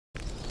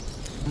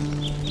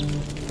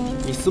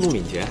你思路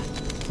敏捷，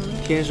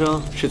天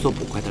生是做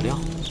捕快的料。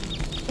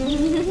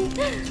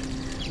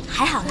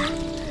还好啦，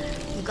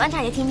你观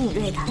察也挺敏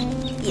锐的，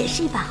也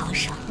是一把好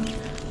手。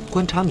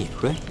观察敏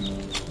锐？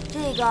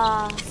这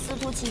个司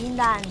徒奇英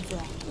的案子，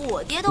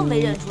我爹都没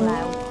认出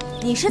来我，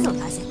你是怎么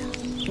发现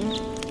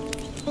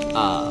的？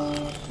啊，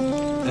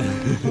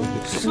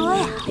说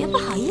呀，别不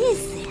好意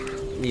思呀。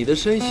你的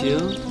身形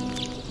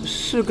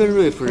是跟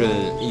瑞夫人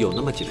有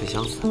那么几分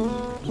相似，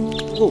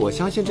不过我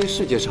相信这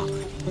世界上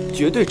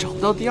绝对找不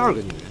到第二个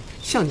女人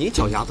像你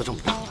脚丫子这么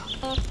大的。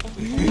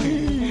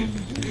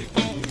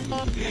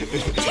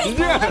去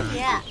死吧你！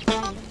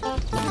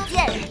死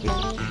贱人！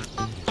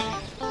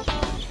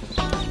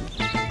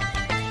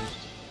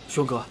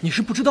兄哥，你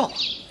是不知道啊，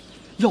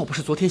要不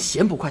是昨天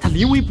贤捕快他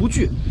临危不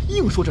惧，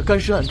硬说这干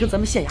尸案跟咱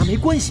们县衙没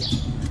关系，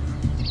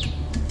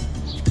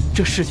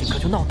这事情可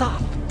就闹大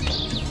了。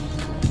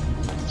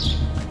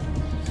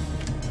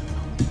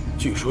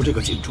据说这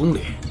个锦中里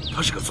他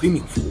是个催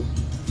命符，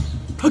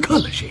他看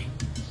了谁，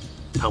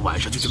他晚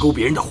上就去勾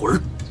别人的魂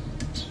儿。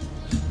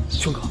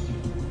兄哥，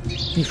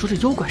你说这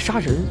妖怪杀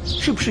人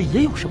是不是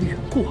也有什么缘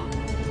故啊？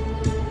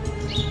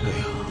哎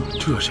呀，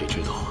这谁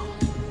知道啊？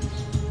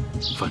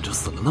反正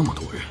死了那么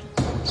多人，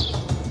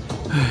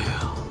哎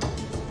呀，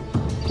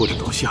不知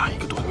道下一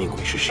个短命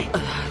鬼是谁。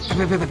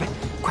别，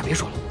快别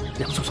说了，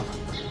凉飕飕的。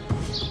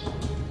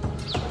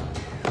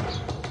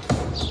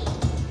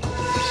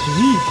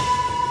咦，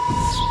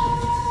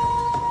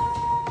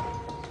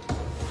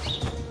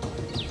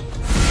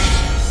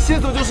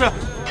线索就是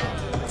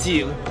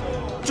井、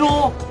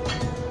中、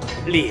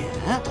脸。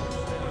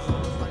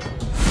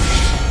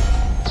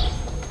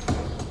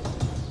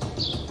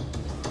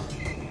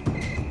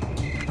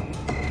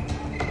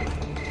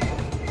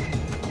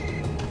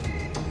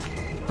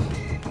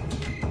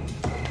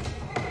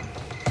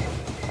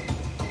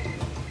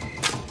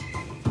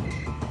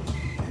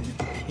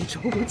别找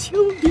我，千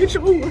万别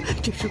找我！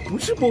这事不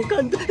是我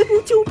干的，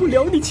我救不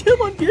了你，千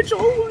万别找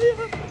我呀！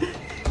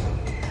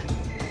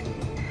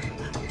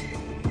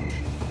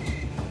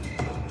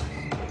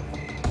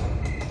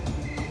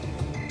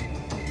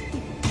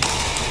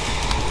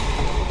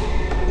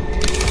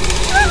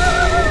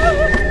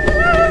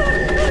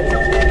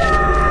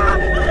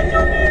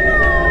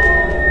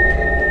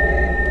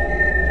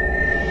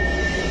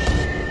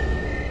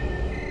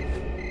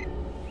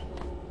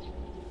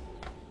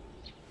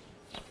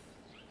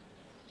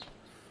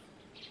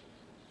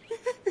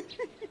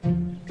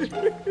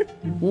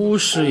巫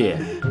师爷，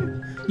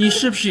你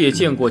是不是也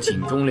见过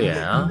井中脸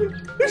啊？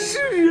是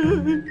啊，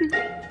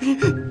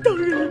大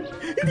人，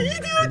你一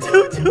定要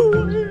救救我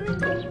呀！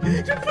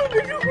这分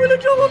明是回来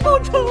找我报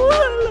仇来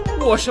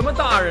了。我什么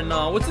大人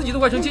呢？我自己都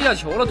快成阶下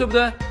囚了，对不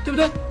对？对不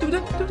对？对不对？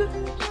对不对？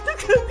他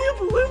肯定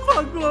不会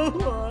放过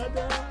我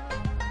的。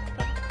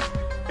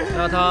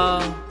那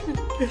他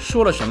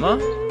说了什么？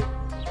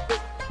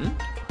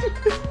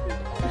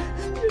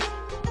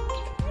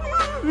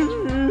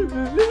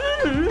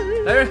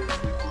来人，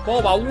帮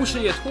我把巫师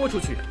爷拖出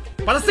去，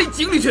把他塞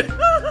井里去。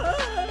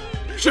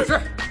是，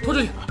拖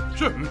出去。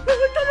是。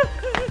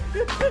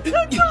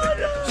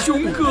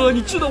熊哥，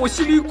你知道我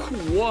心里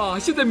苦啊！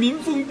现在民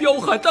风彪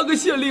悍，当个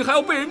县令还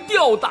要被人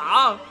吊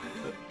打。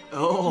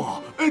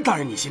哦，大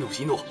人你息怒，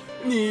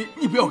你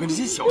不要跟这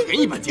些小人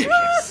一般见识。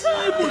息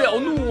不了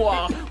怒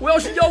啊！我要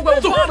是妖怪，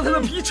我扒了他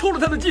的皮，抽了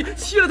他的筋，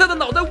切了他的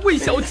脑袋喂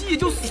小鸡也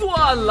就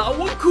算了，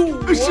我苦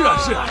啊！是啊。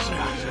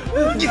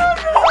你怎么？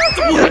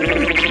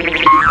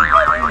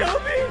饶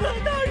命啊，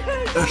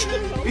大人！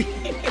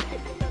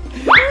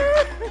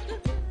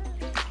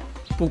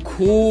不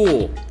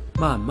哭，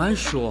慢慢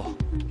说。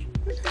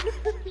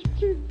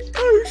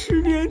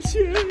20年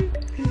前，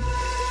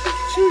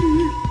这里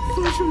发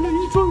生了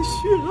一桩血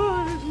案。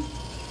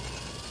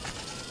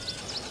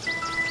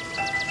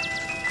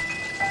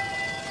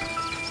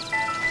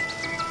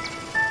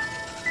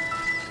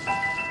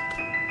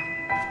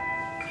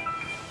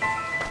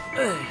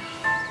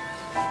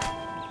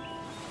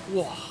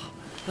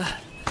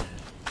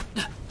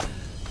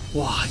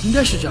哇，应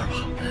该是这儿吧？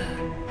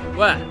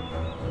喂，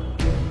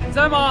你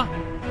在吗？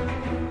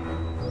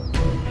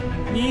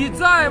你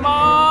在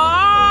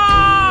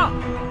吗？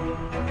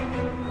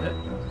哎，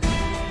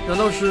难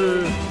道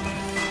是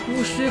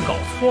巫师爷搞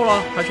错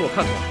了，还是我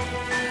看错了？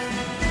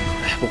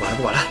哎，不管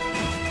了，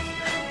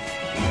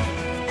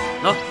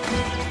那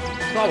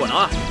抓稳了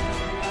啊！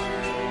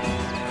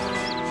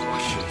我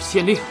是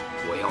县令，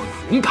我要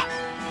勇敢，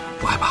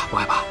不害怕。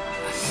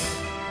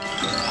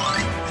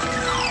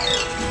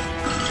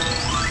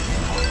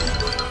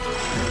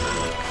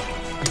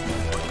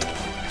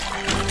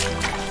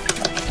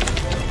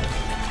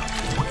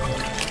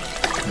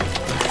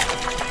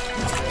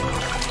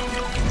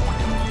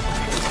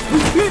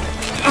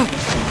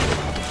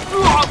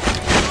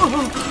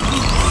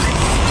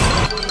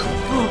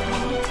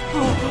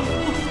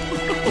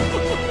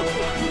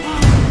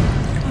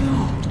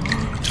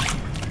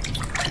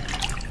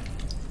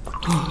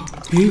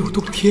别有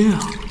洞天啊！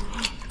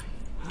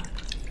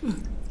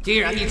既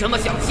然你这么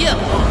想陷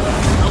我，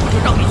那我就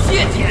让你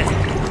谢谢。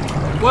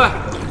喂，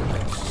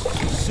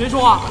谁谁说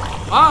话？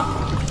啊？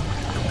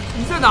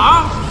你在哪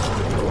儿？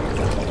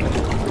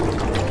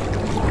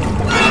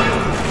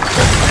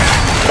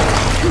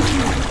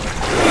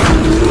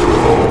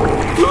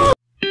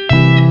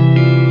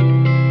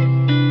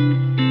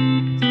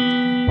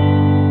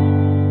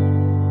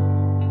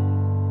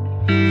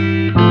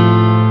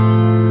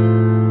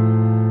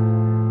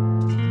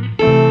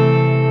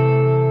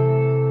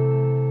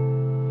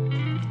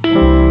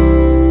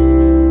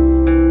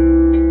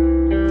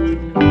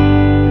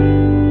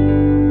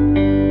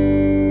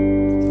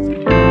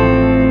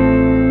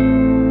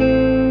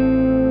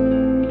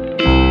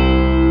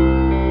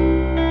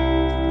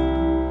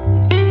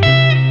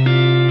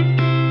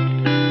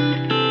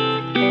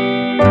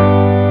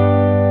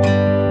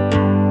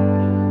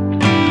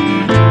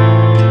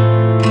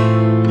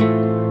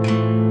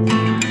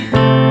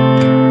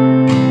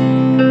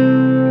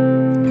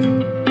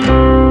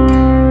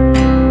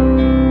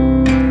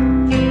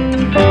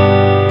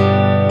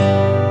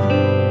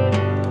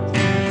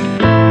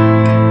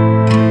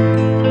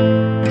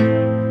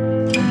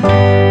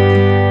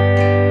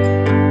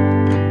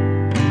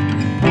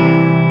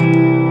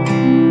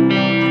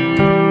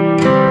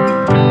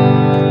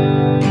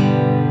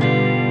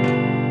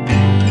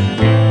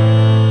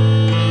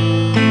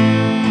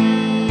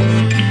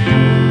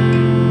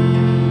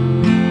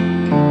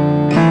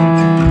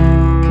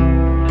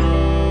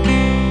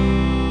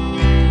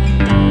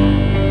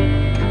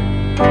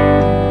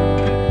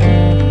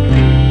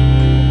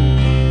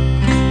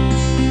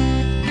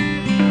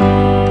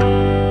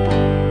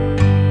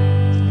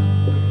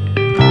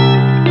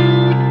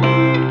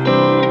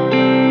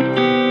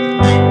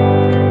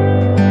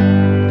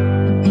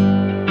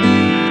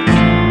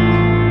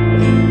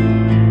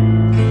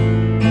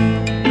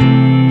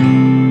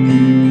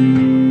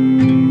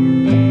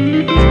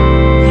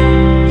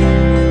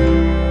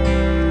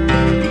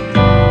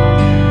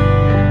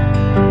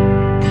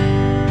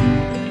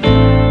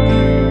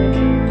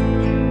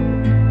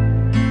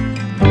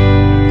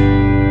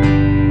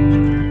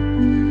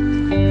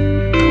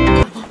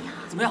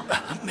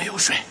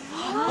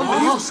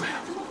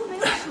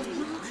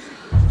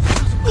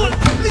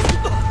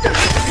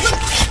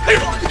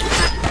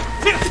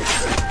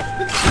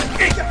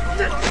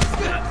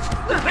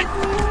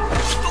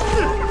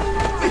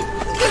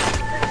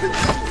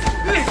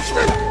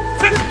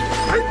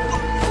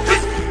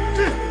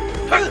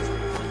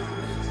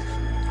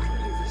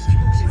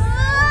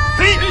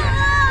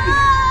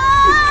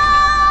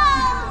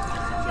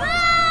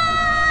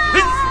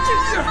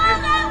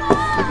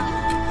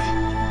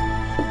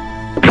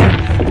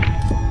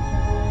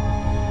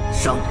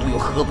上古有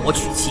河伯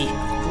娶妻、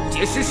铸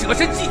结师舍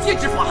身祭剑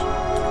之法，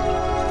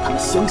他们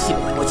相信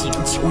活祭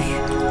能求雨。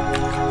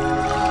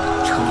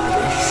城里的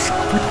人舍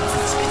不得自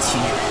己的亲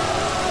人，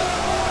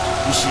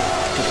于是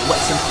这位万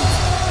香公子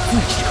自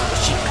知何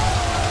事。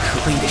可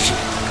悲的是，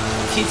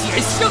天竟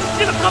然相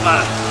信了他们。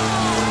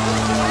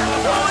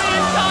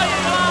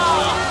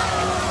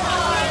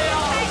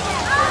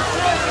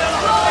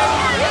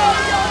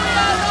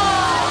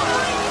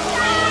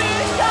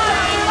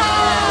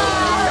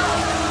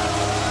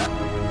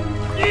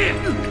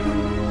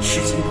吃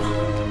惊吧，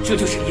这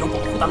就是你要保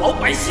护的老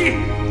百姓，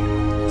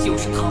就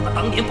是他们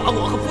当年把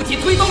我和父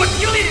亲推到了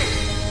井里。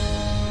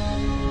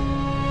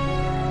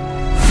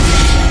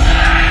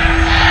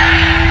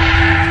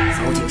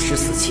曹景师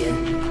死前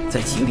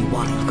在井里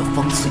挖了一个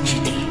方寸之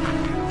地，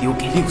留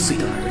给6岁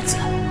的儿子。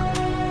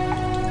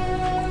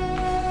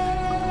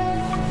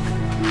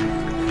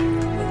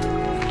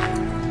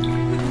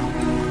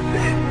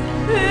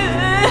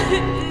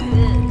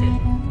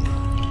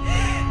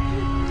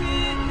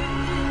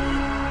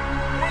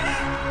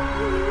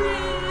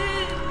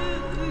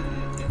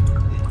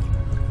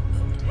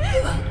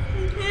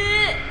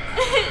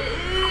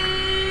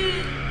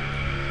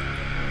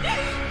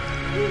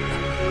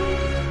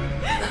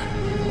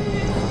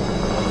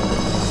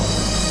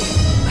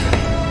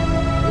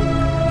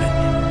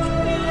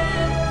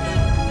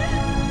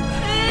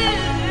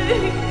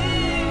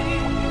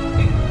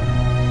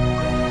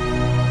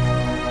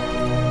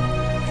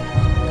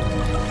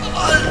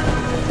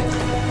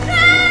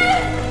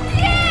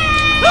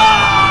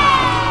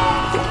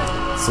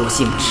所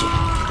幸的是，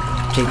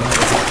这个儿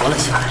子活了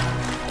下来。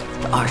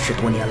这20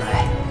多年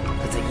来，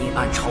他在阴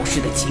暗潮湿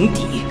的井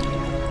底，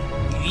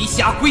鱼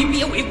虾龟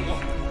鳖为伍，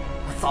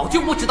早就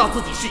不知道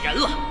自己是人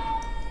了。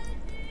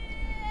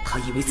他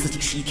以为自己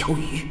是一条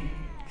鱼，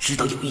直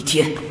到有一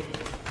天，过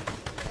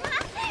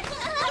来，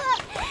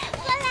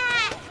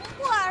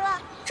过儿了，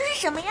这是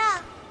什么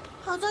呀？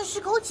好像是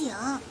口井，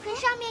可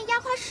上面压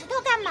块石头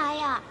干嘛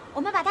呀？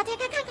我们把它推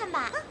开看看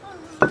吧。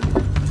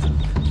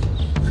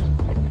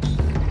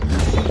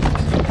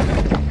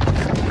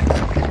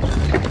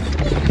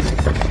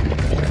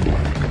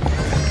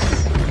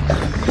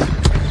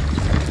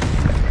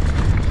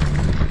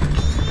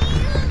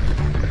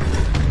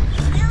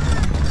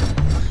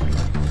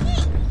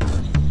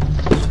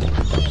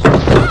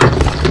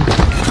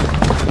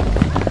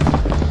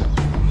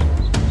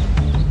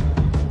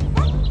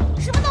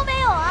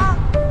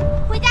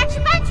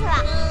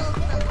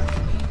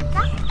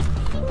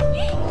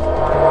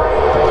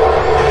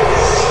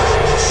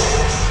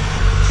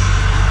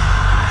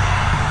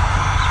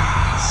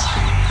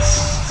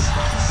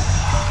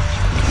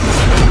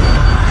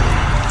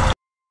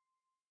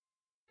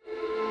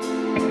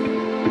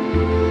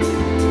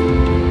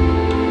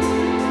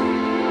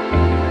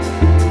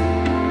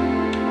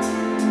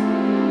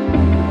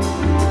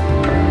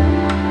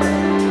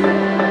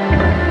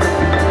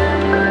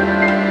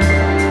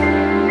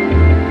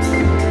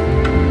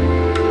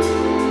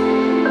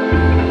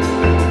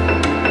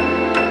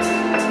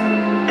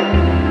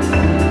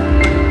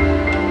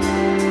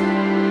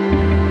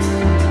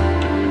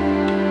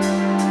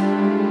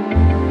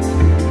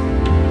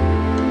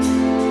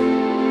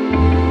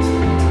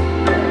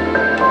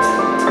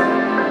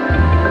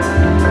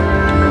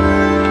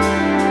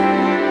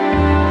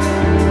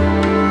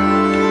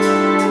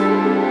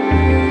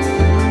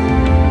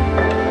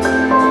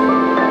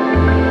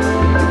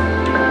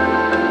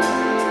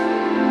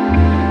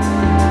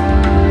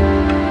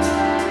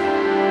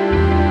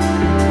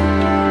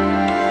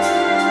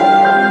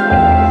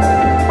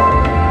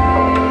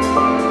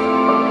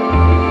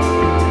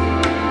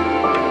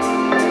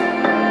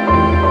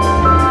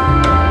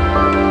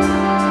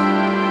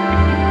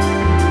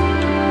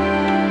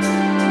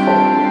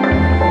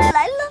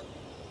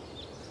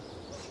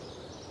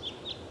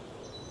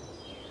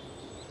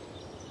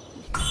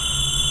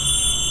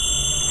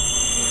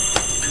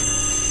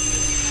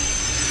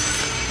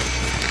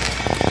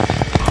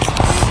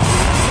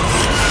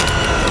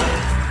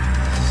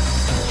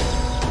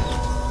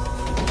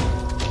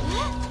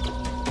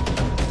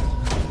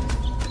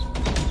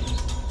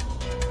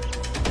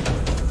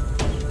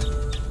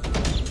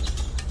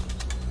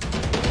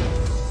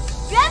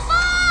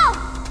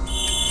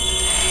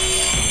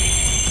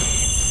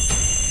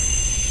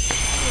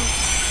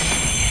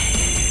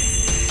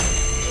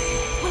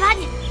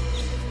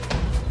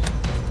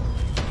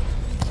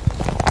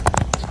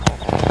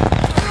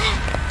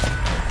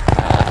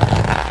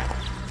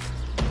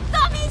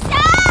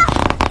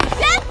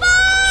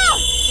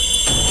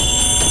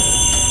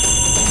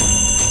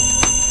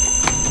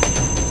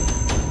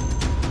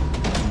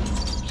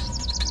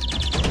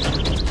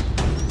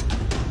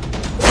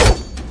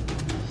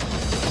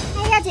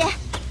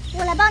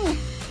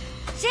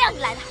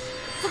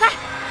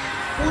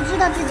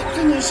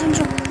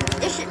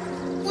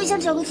想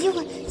找个机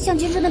会向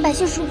军中的百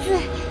姓赎罪。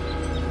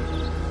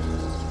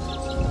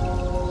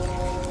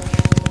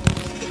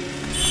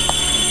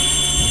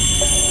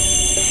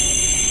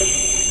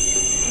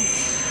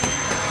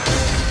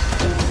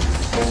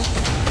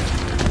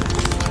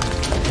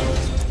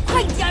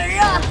快点儿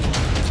啊！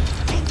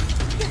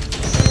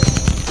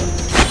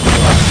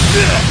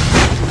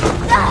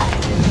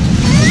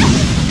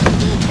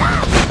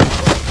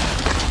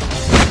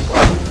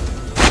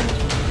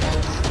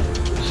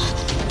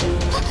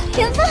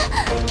元芳，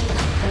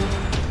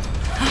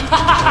哈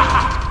哈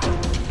哈！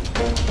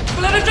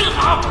我来的正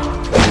好。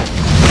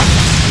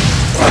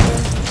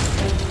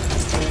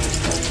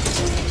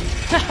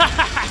哈哈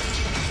哈哈！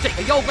这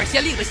个妖怪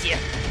县令的血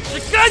是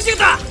干净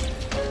的，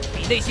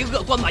比那些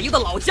恶贯满盈的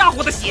老家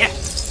伙的血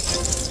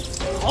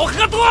好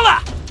喝多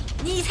了。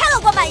你才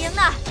恶贯满盈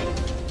呢！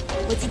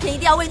我今天一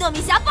定要为糯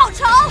米侠报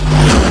仇。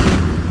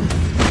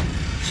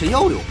谁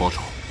要有报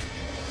仇？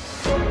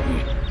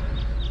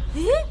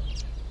咦，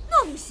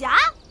糯米侠？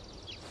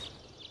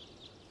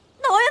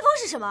那王元丰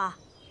是什么？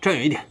站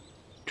远一点，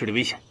这里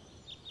危险。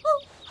哦，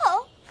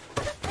好。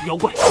妖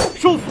怪，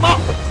受死吧！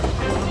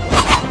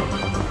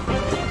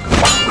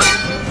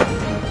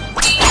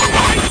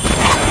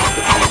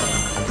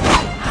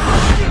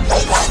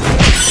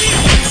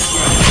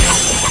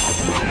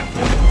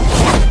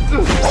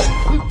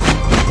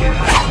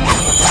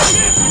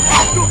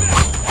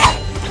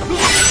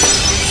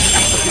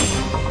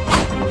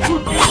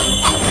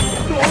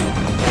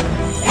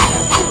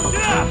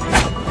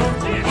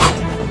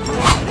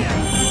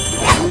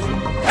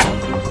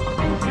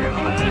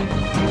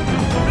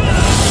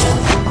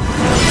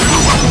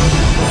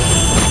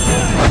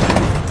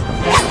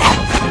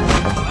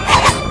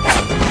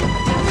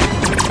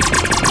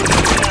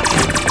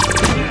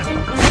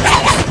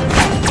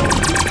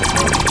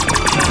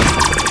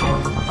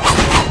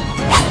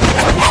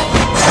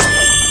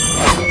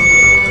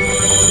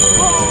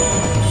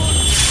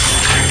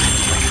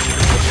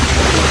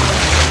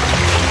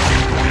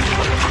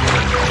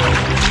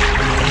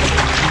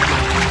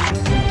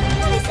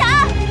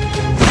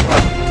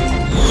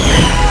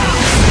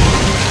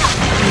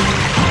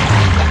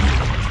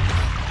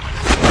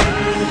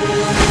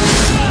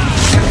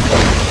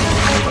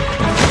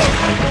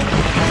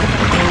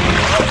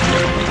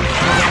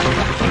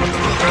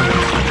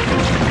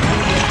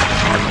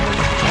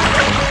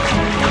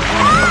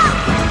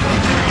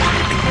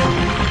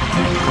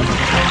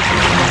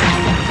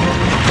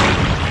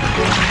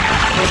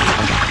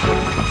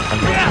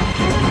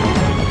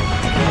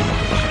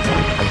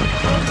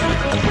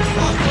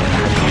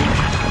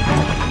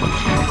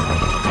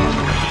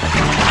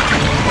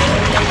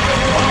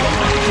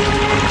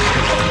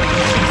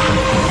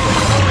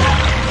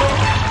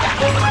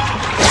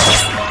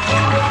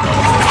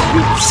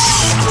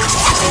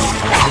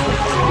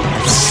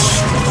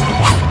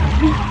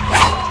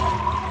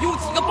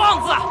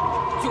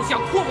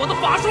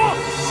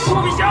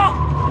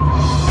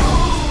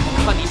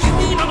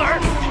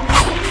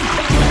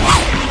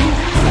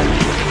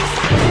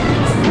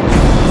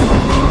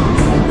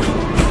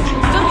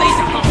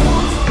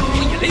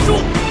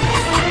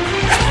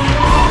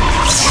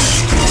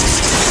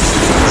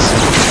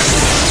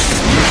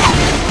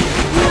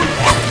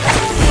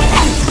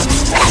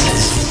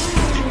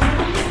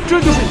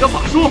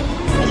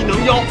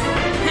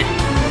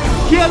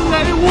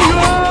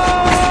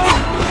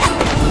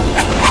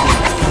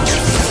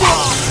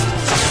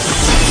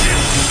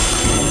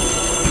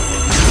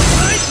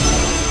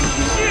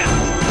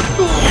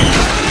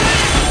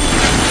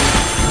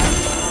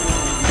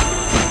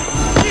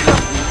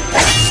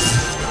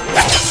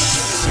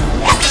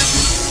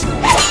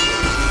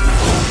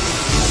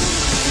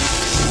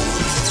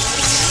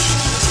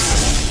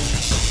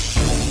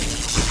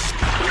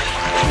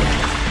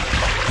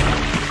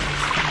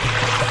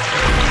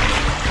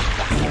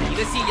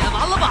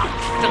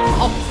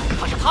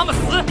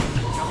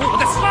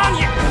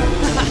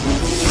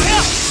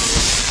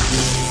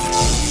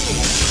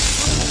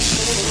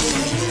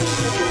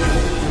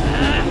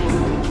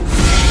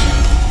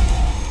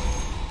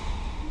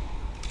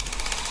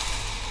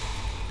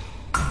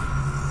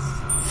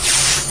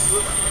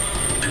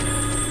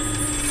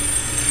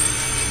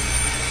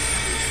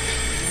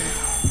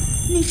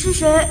你是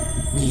谁？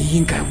你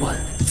应该问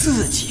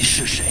自己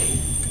是谁。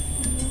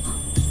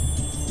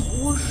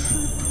我是……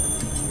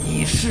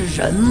你是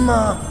人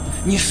吗？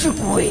你是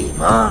鬼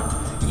吗？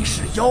你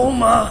是妖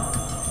吗？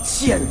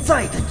现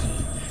在的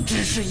你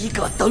只是一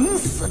个等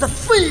死的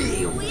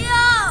废物。不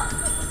要！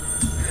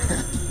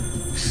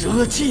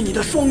舍弃你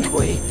的双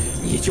腿，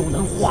你就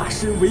能化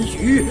身为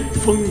鱼，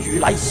风雨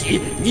来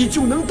袭，你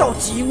就能到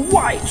境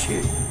外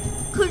去。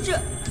可是，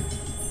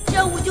这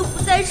样我就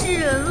不再是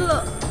人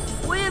了，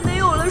我也没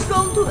有了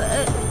双腿。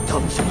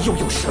当人又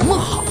有什么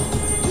好？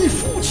你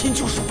父亲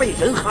就是被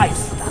人害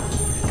死的，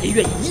你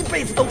愿意一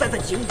辈子都待在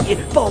井底，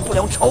报不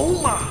了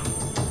仇吗？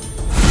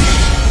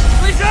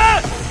鬼神，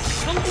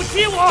撑不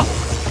起我，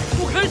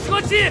不肯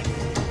舍弃，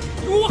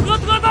如何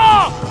得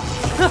到？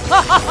哈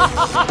哈哈哈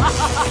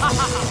哈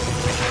哈！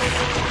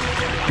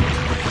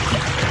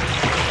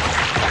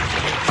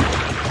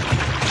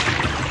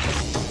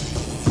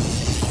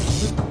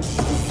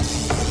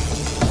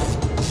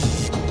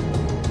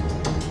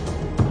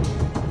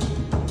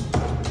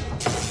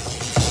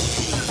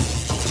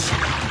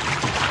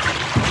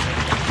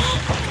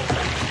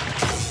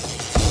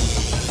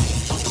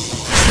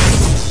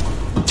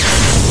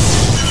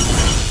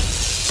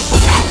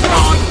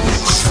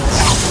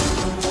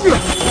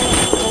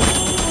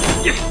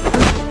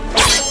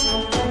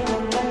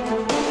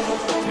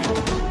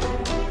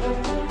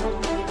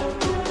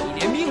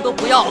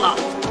要了，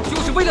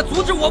就是为了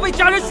阻止我为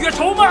家人雪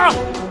仇吗？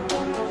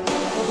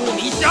陆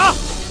明霞，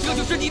这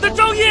就是你的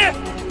正义！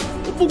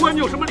我不管你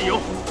有什么理由，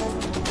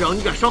只要你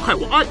敢伤害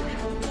我爱的人，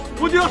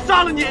我就要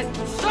杀了你！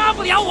杀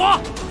不了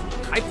我，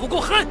还不够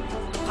狠，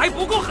还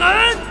不够狠！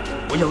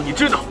我要你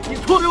知道，你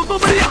错的有多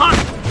么厉害！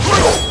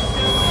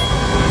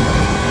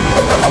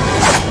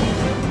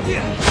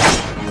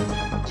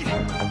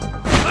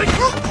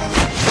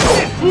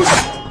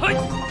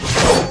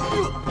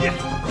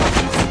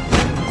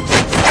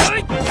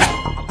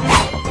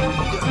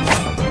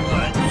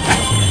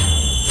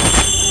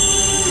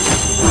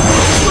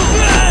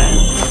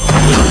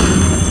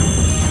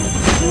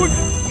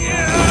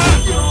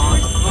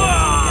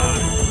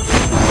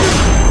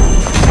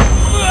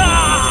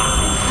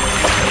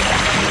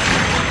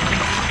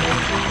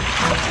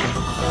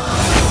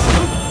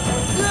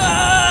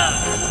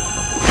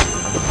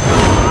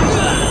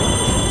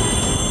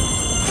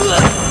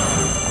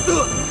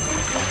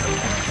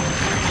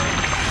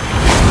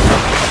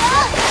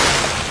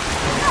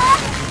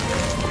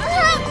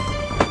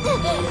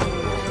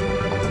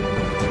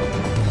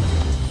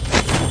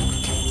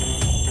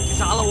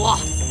杀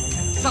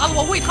了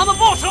我，为他们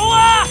报仇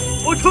啊！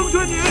我成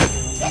全你，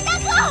简大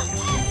哥，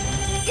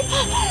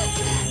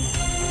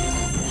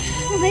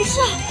我没事。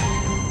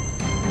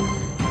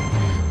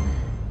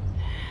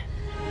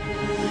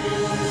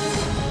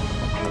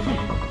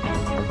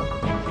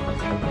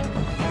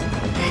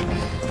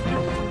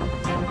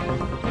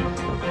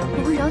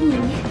我会饶你一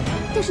命，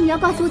但是你要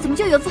告诉我怎么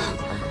救元芳。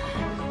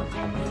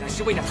那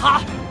是为了他。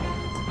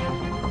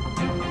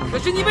可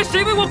是你们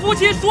谁为我父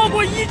亲说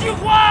过一句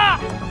话？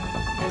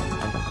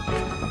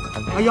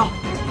哎呀！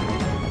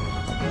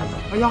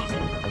哎呀！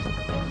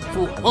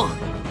做梦！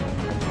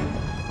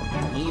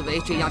你以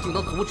为这样就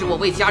能阻止我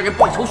为家人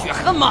报仇雪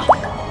恨吗？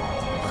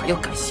我还要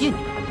感谢你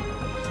们，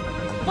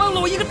帮了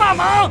我一个大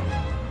忙。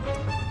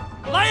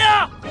来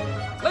呀，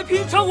来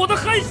品尝我的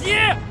恨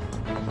血，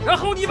然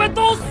后你们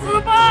都死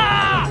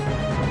吧！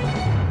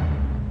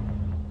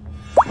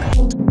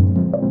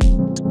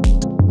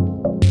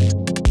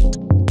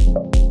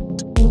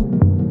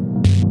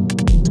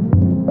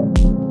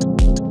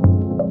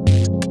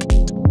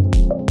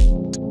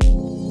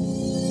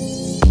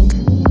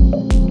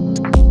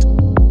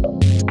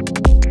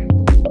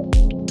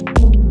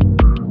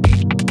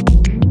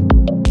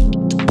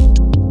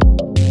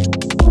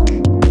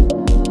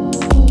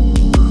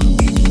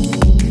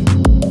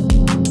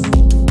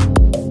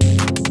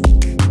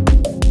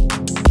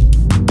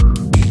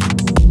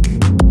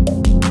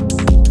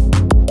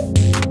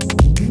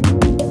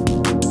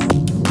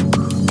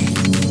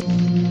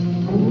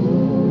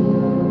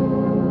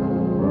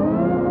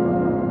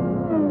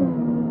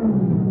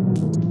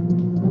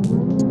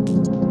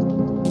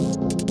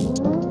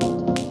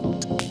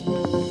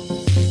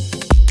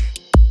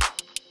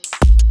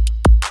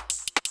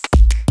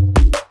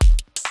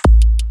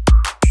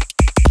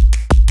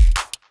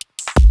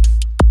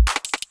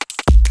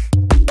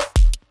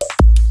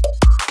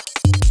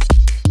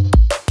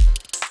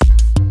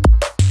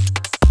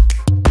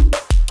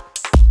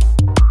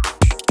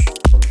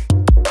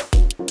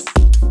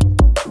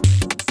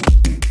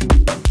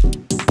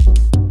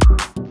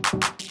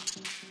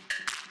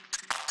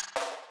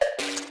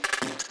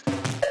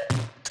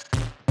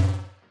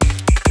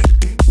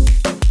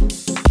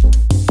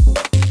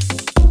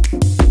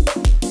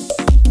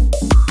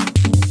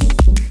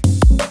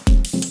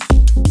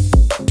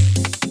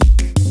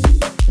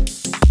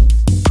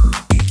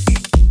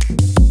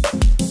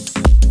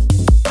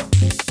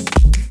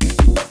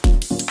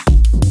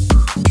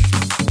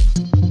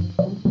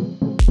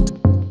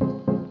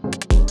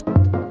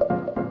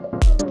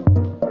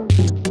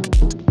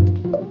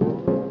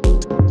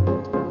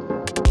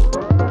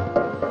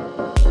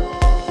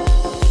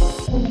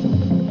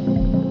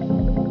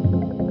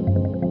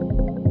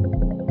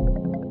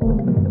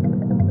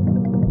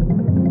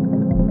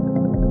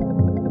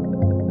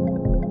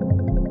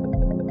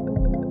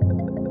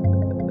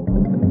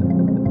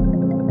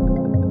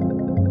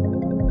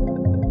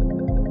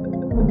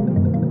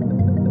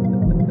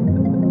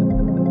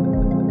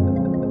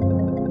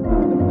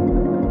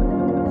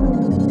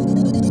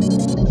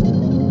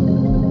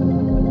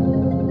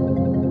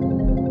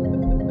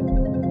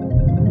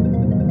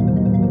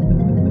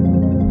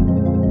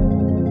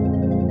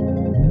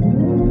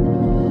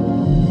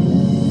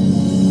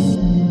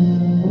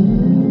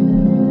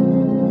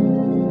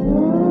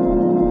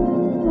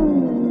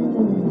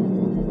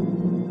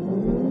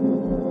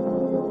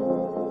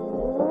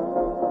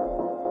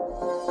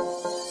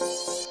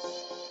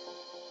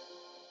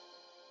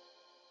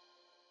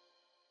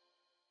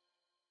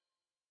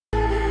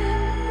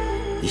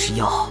你是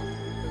妖，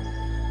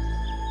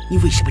你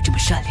为什么这么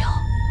善良？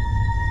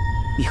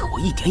你和我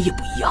一点也不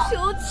一样。求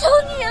求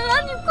你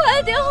了，你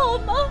快点好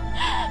吗？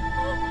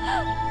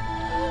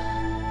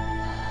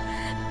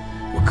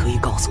我可以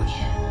告诉你，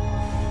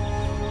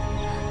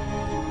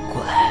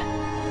过来。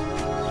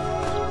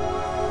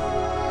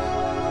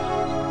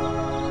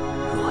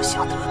若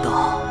想得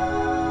到，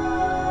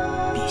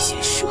必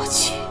先舍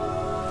弃。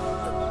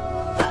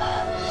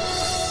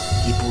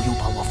你不用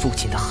把我父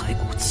亲的骸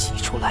骨挤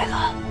出来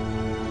了。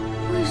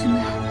为什么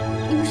呀？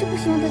你不是不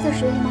希望他在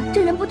水里吗？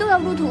这人不都要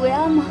入土为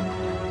安吗？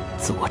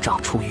自我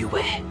长出鱼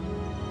尾，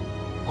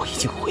我已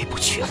经回不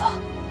去了。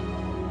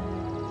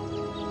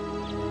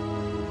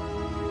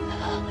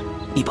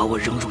你把我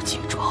扔入井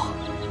中，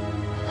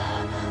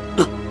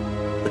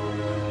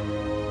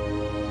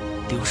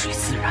流水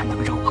自然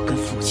能让我跟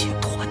父亲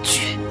团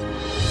聚。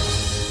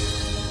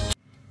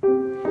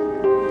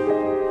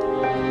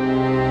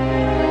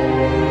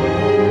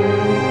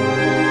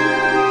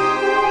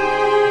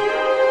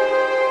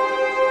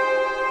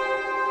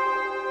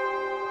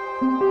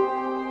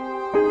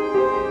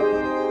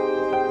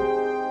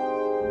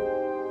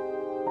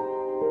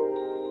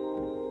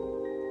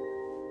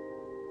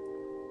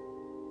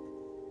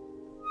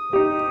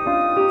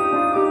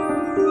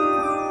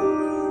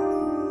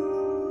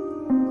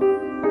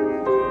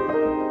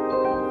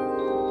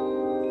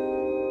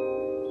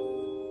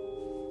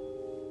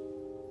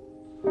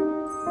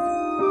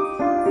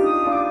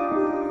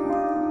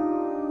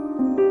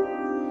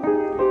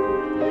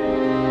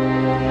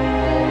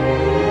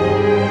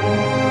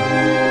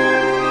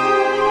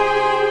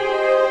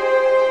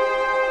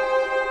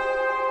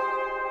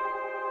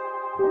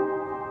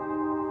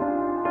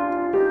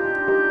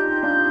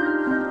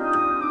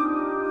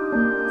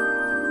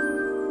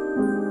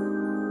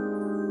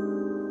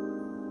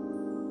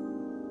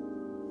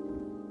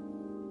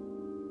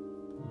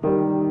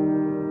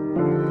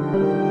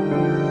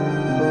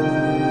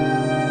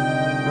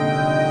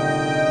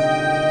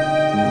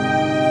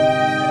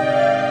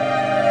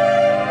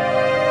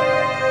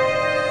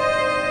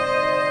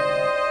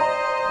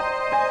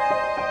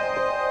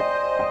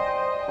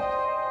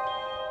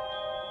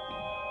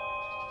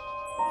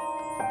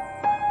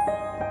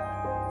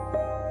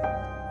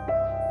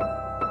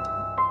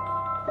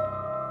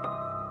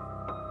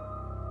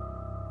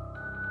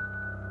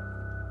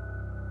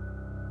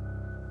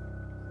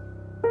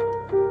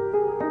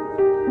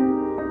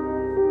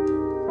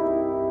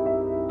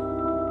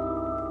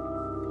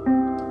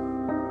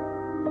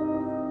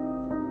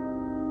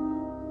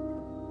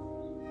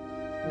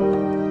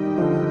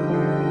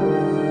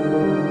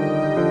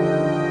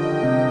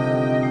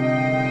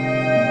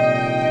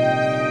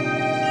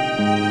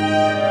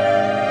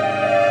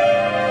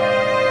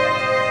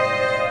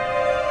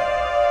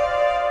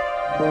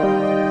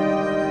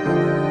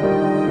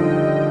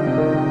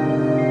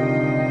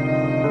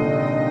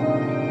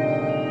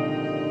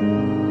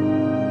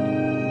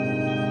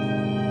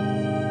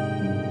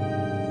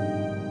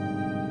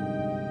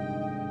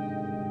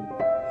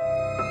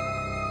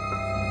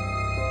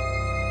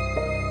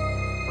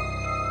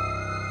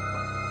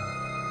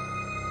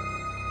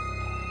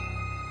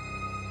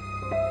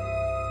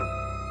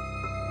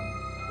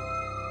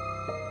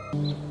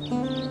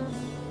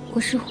我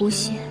是狐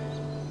仙，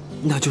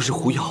那就是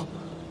狐妖。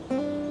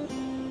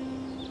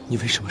你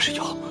为什么是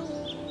妖？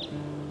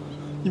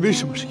你为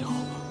什么是妖？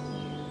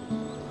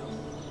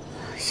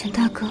沈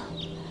大哥，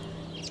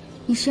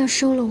你是要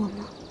收了我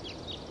吗？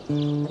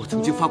我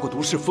曾经发过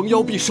毒誓，逢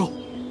妖必收，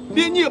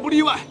连你也不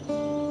例外。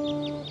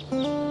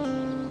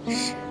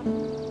是，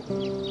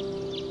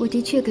我的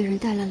确给人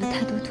带来了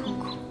太多痛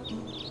苦。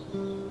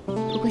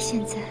不过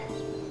现在，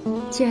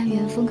既然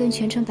元丰跟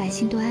全城百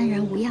姓都安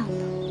然无恙了，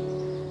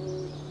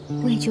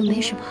我也就没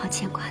什么好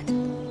牵挂的。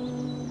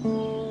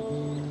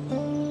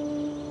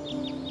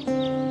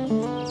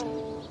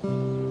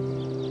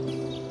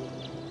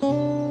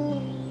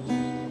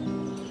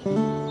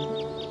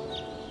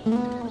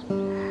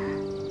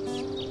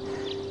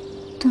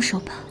动手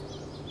吧。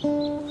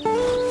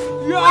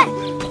喂，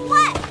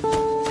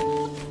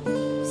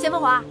谢风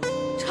华，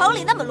城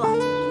里那么乱，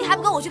你还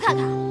不跟我去看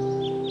看？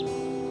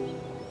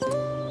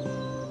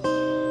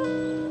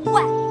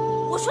喂，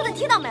我说的你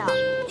听到没有？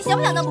你想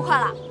不想弄不快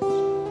了？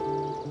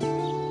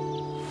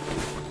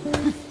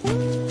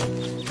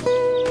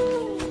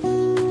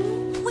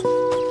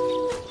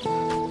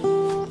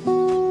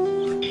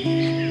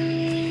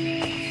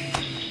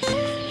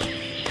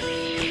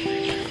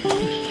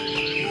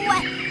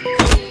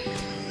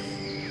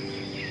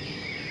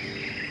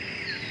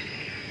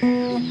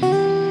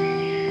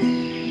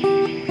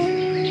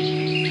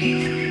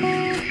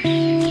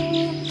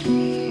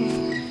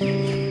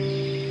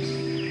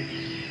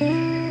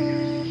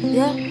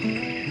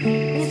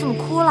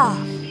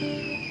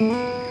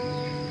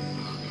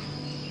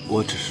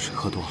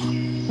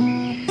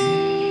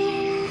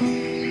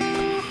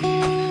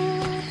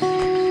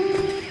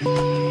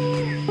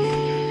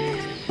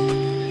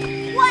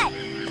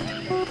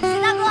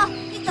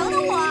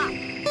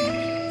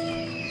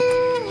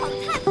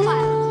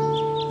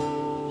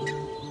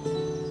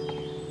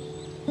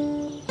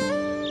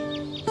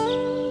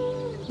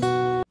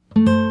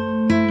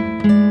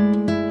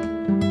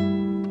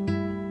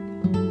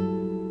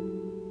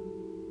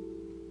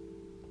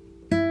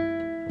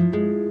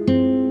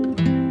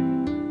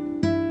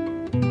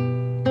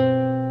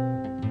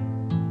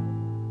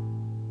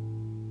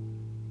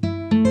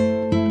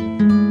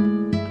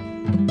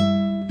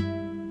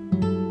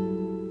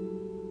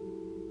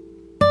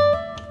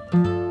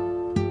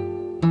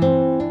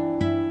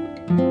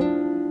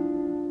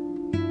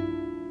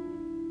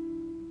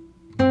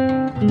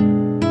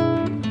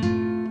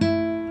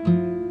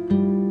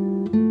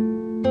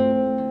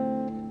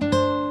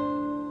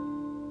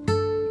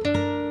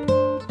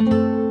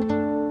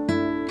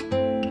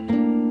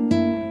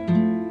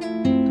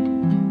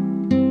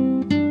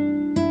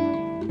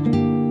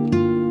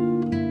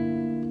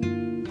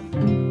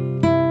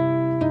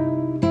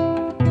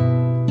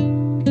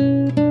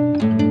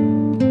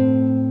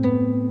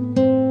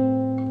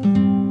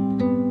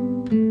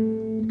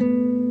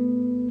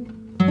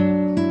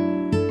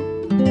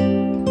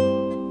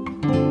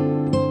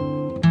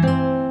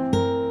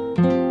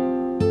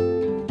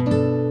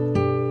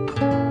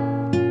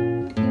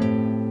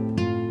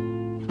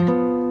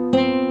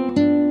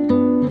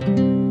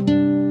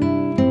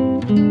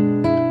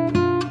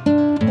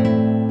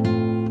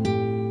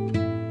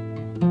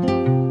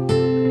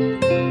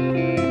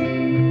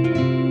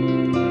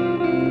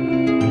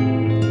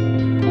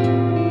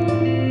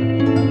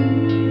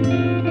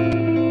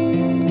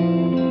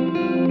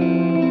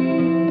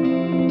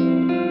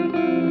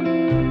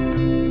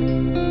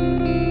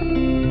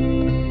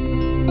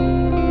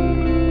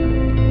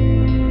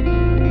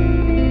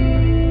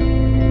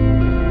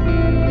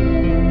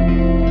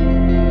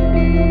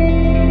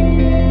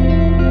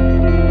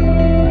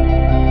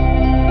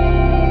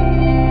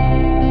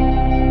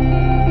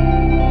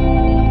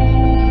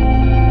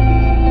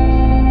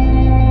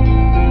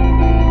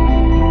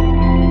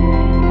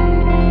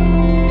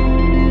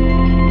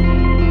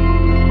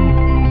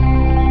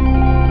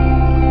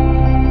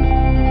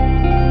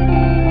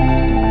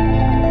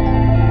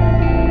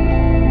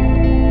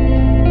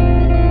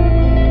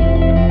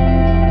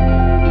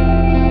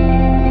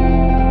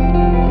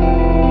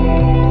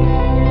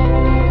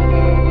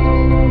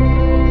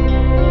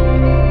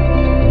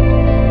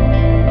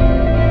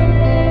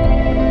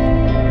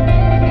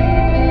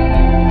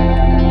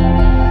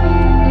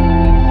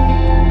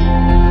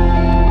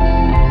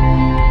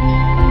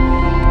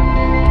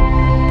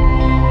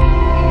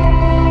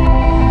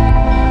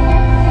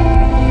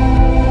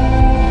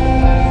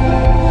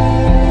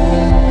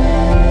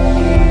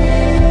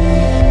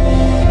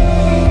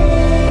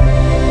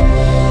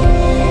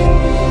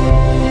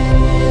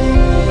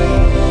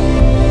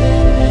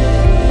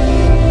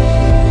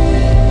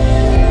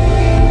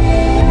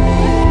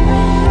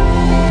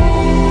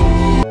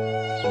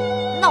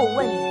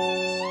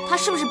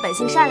本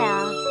性善良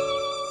啊。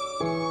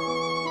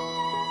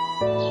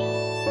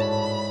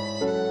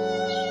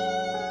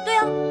对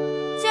啊，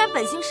既然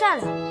本性善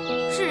良，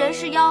是人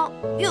是妖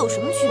又有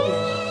什么区别呢？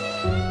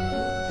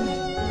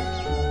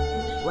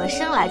我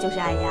生来就是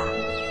爱丫，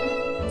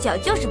脚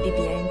就是比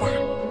别人大，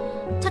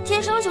他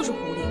天生就是狐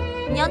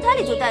狸，娘胎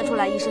里就带出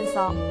来一身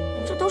骚，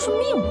这都是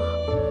命嘛。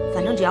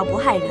反正只要不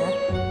害人，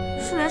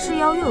是人是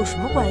妖又有什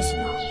么关系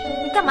呢？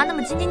你干嘛那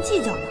么斤斤计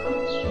较呢？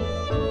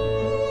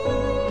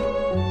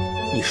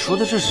你说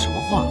的这是什么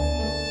话？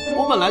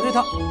我本来对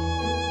他，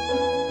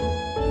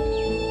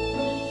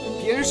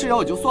别人是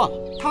妖也就算了，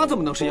他怎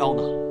么能是妖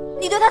呢？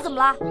你对他怎么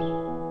了？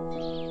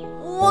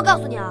我告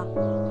诉你啊，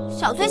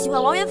小崔喜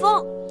欢王元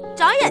丰，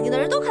长眼睛的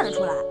人都看得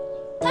出来，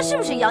他是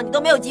不是妖你都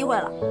没有机会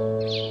了。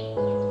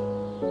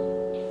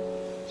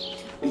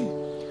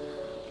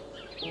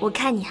我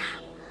看你啊，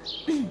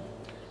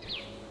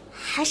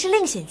还是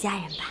另选佳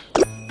人吧。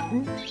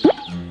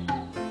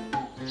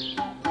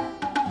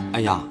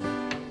哎呀，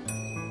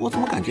我怎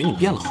么感觉你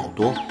变了好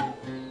多？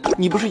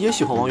你不是也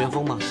喜欢王元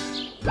丰吗？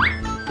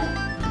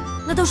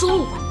那都是误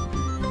会，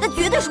那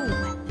绝对是误会。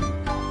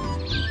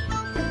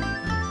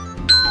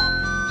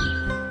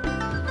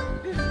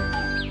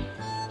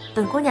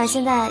本姑娘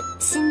现在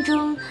心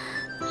中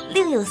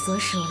另有所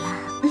属了。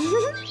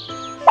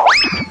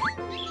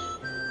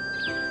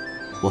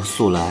我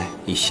素来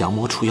以降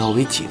魔除妖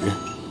为己任，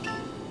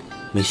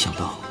没想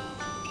到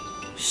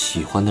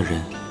喜欢的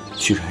人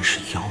居然是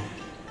妖。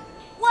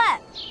喂，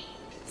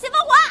谢芳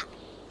华，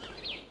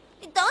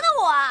你等等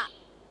我啊！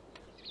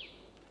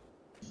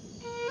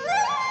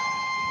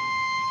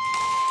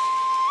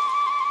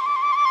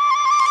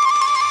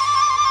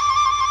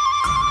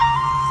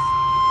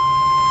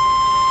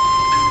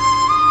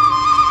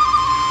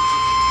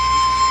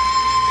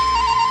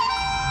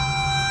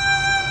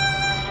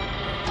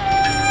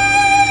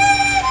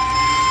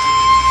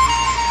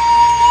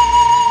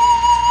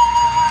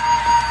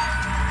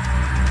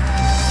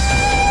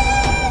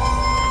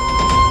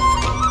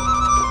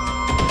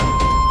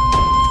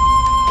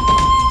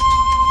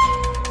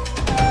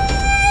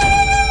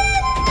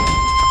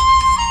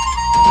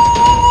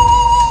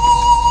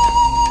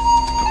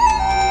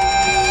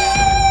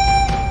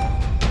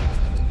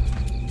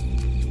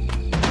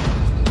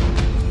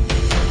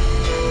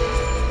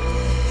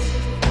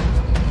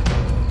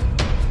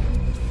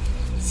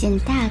简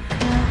大哥，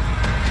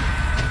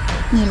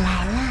你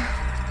来啦！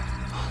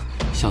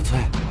小翠，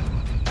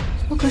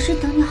我可是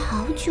等你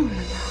好久了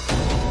呢。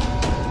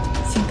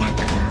简大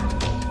哥，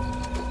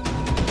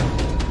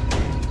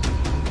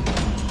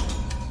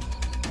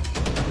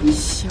你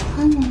喜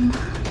欢我吗？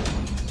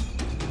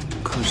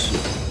可是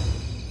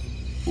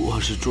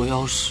我是捉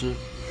妖师。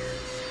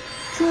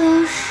捉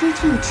妖师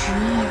这个职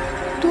业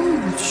多无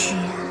趣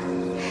啊！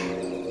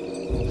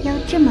妖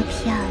这么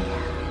漂亮，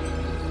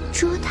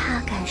捉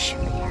她干什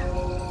么呀？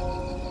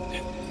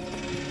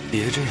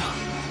别这样。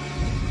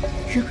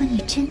如果你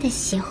真的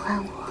喜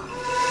欢我，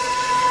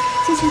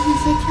就像那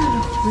些跳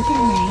了湖的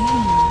男人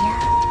一样，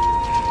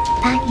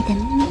把你的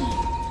命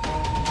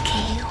给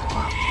我吧。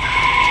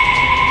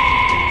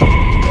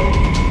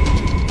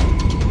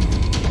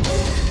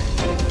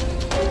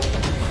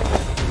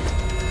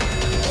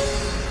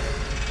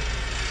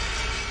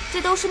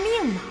这都是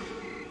命嘛，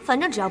反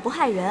正只要不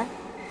害人，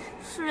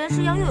是人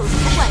是妖又有什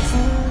么关系？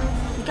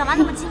你干嘛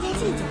那么斤斤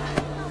计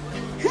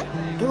较？哼，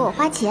给我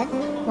花钱，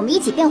我们一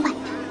起变坏。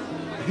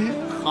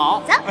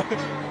好，走。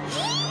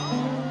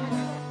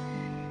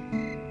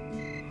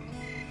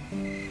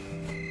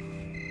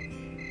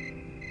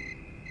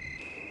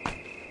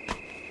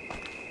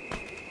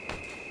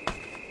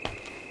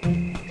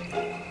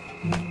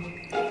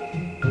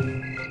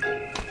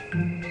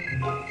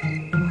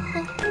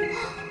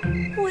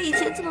我以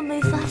前怎么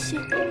没发现，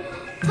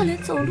他连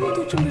走路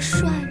都这么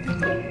帅呢？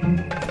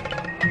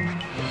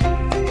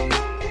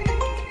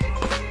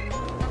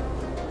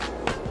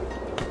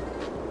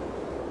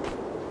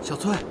小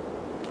翠，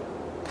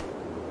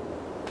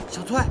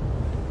小翠，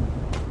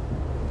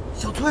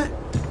小翠，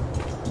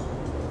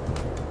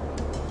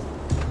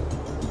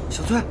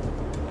小翠，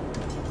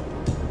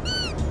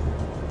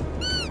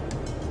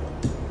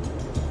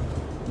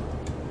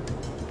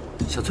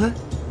小翠，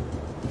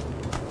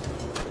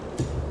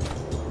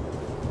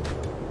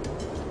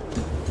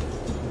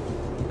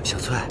小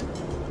翠，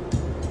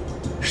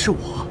是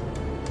我。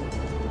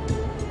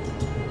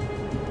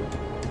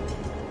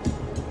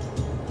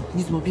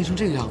你怎么变成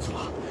这个样子了？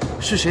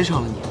是谁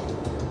伤了你？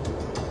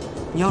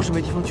你要是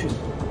没地方去，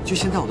就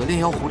先在我的炼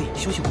妖壶里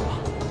休息会儿吧。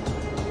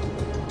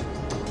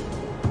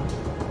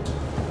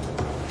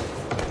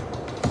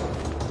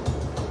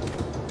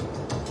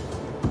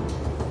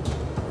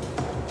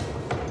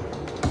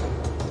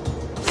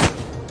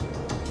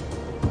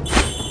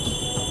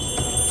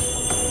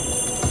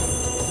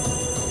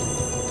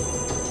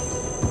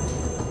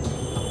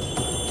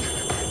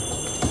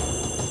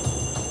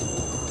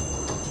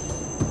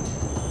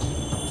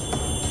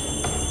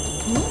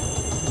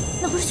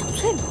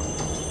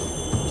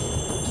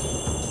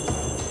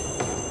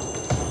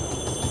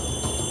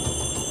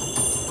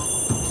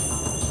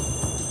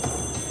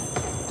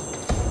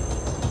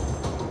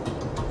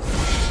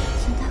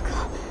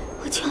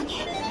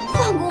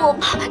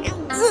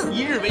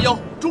一日为妖，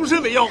终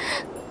身为妖。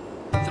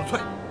小翠，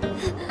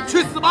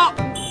去死吧！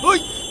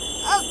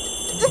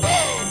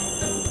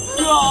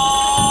饶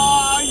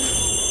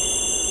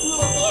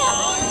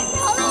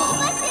了我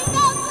吧，沈大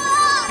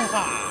哥！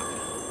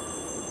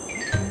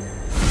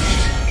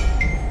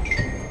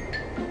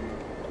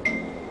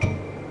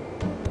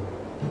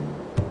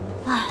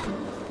哎，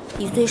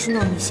你虽是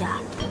糯米侠，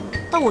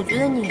但我觉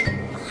得你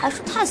还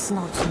是太死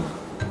脑筋了。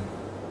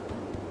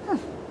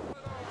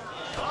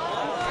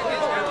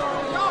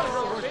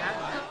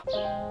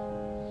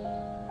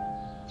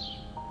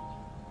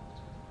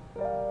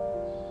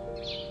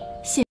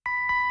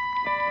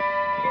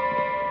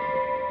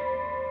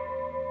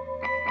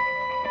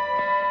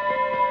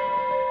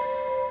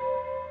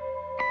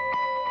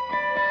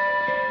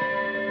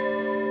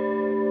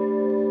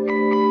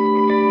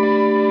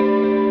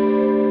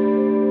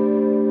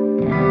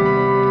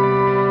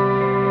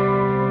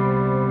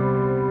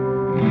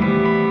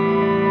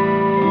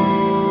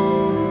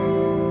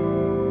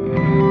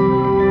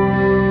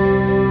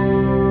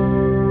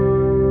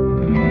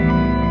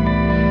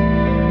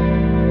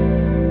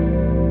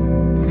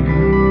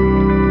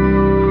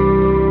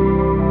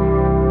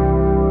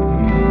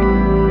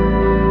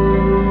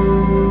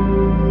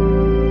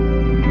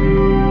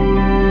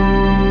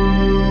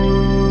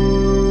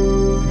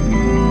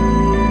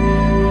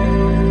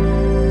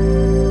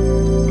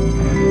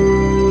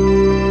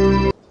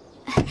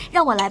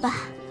让我来吧。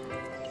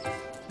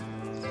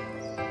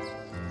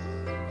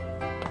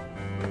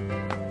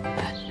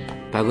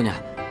白姑娘，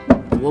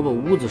我把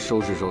屋子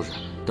收拾收拾，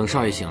等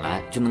少爷醒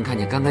来就能看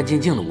见干干净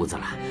净的屋子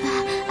了。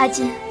阿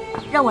金，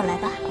让我来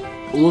吧。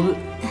我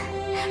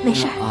没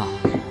事啊，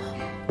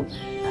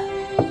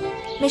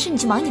没事，你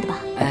去忙你的吧。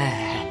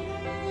哎，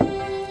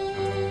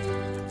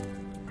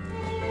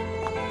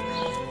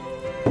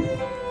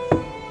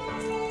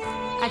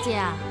阿金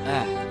啊，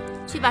哎，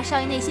去把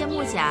少爷那些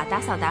木甲打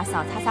扫打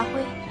扫，擦擦灰。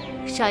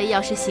少爷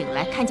要是醒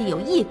来看见有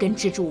1根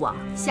蜘蛛网，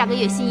下个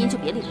月新银就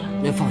别领了。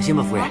您放心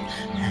吧，夫人。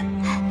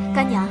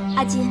干娘，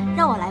阿金，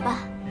让我来吧。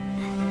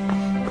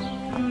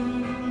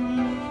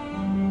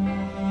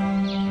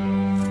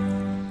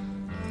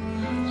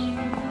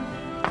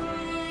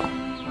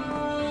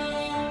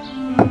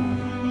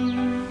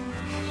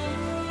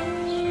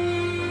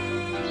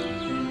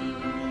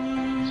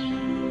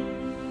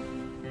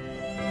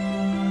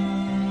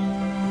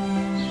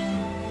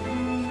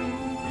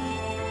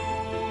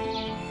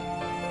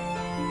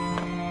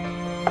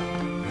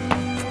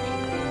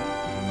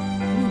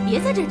别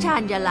在这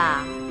站着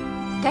了，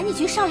赶紧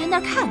去少爷那儿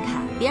看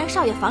看，别让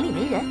少爷房里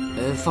没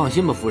人。放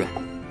心吧，夫人，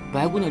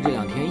白姑娘这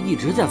2天一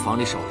直在房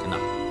里守着呢。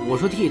我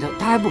说替她，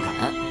她还不肯。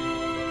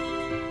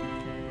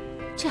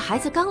这孩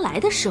子刚来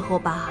的时候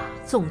吧，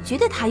总觉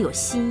得他有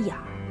心眼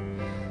儿。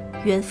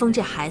元丰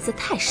这孩子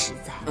太实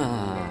在，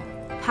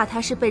怕他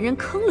是被人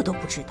坑了都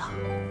不知道。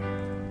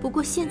不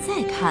过现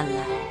在看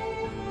来，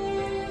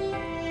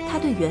他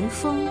对元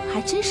丰还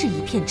真是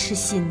一片痴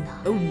心呢。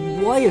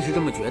我也是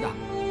这么觉得。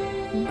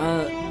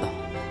那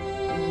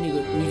个，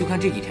你就看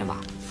这几天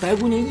吧，白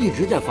姑娘一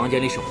直在房间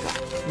里守着，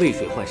喂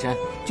水换衫，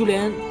就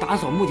连打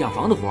扫木匠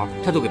房的活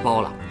她都给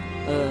包了。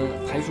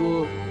还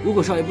说如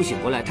果少爷不醒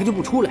过来，她就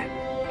不出来。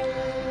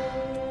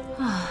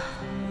啊。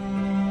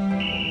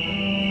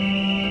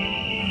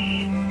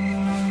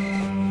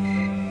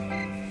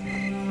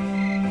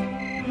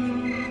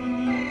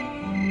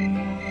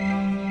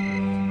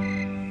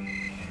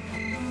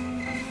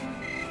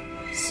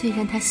虽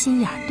然他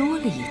心眼多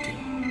了一点，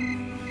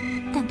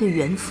但对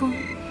元丰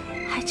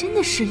还真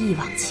的是一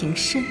往情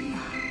深啊。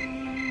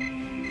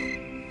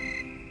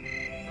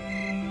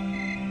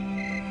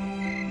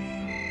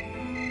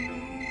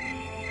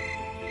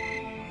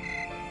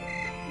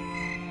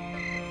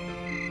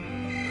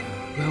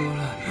不要过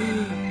来！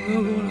不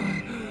要过来！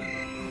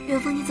元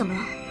丰，你怎么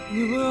了？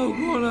你不要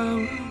过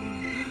来！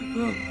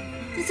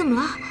你怎么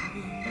了？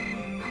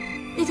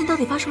那天到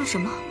底发生了什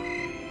么，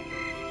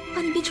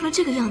把你变成了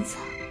这个样子？